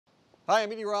Hi, I'm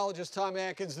meteorologist Tom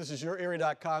Atkins. This is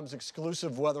YourErie.com's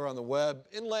exclusive weather on the web.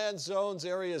 Inland zones,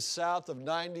 areas south of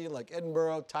 90 like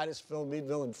Edinburgh, Titusville,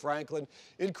 Meadville, and Franklin.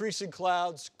 Increasing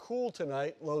clouds, cool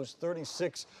tonight, lows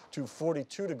 36 to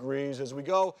 42 degrees. As we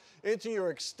go into your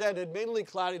extended, mainly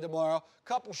cloudy tomorrow,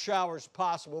 couple showers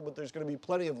possible, but there's going to be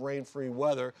plenty of rain-free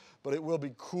weather, but it will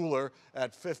be cooler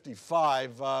at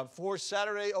 55. For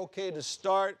Saturday, okay to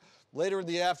start. Later in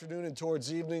the afternoon and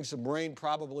towards evening, some rain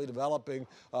probably developing,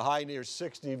 a high near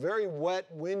 60. Very wet,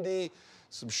 windy,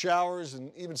 some showers and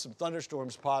even some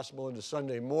thunderstorms possible into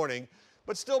Sunday morning,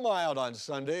 but still mild on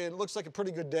Sunday. It looks like a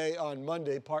pretty good day on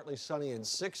Monday, partly sunny and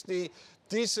 60.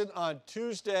 Decent on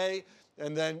Tuesday,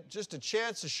 and then just a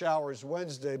chance of showers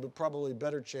Wednesday, but probably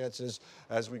better chances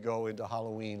as we go into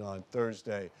Halloween on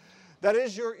Thursday. That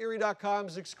is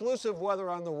YourErie.com's exclusive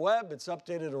weather on the web. It's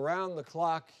updated around the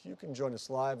clock. You can join us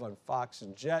live on Fox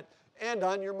and Jet and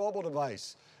on your mobile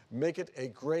device. Make it a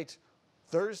great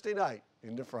Thursday night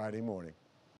into Friday morning.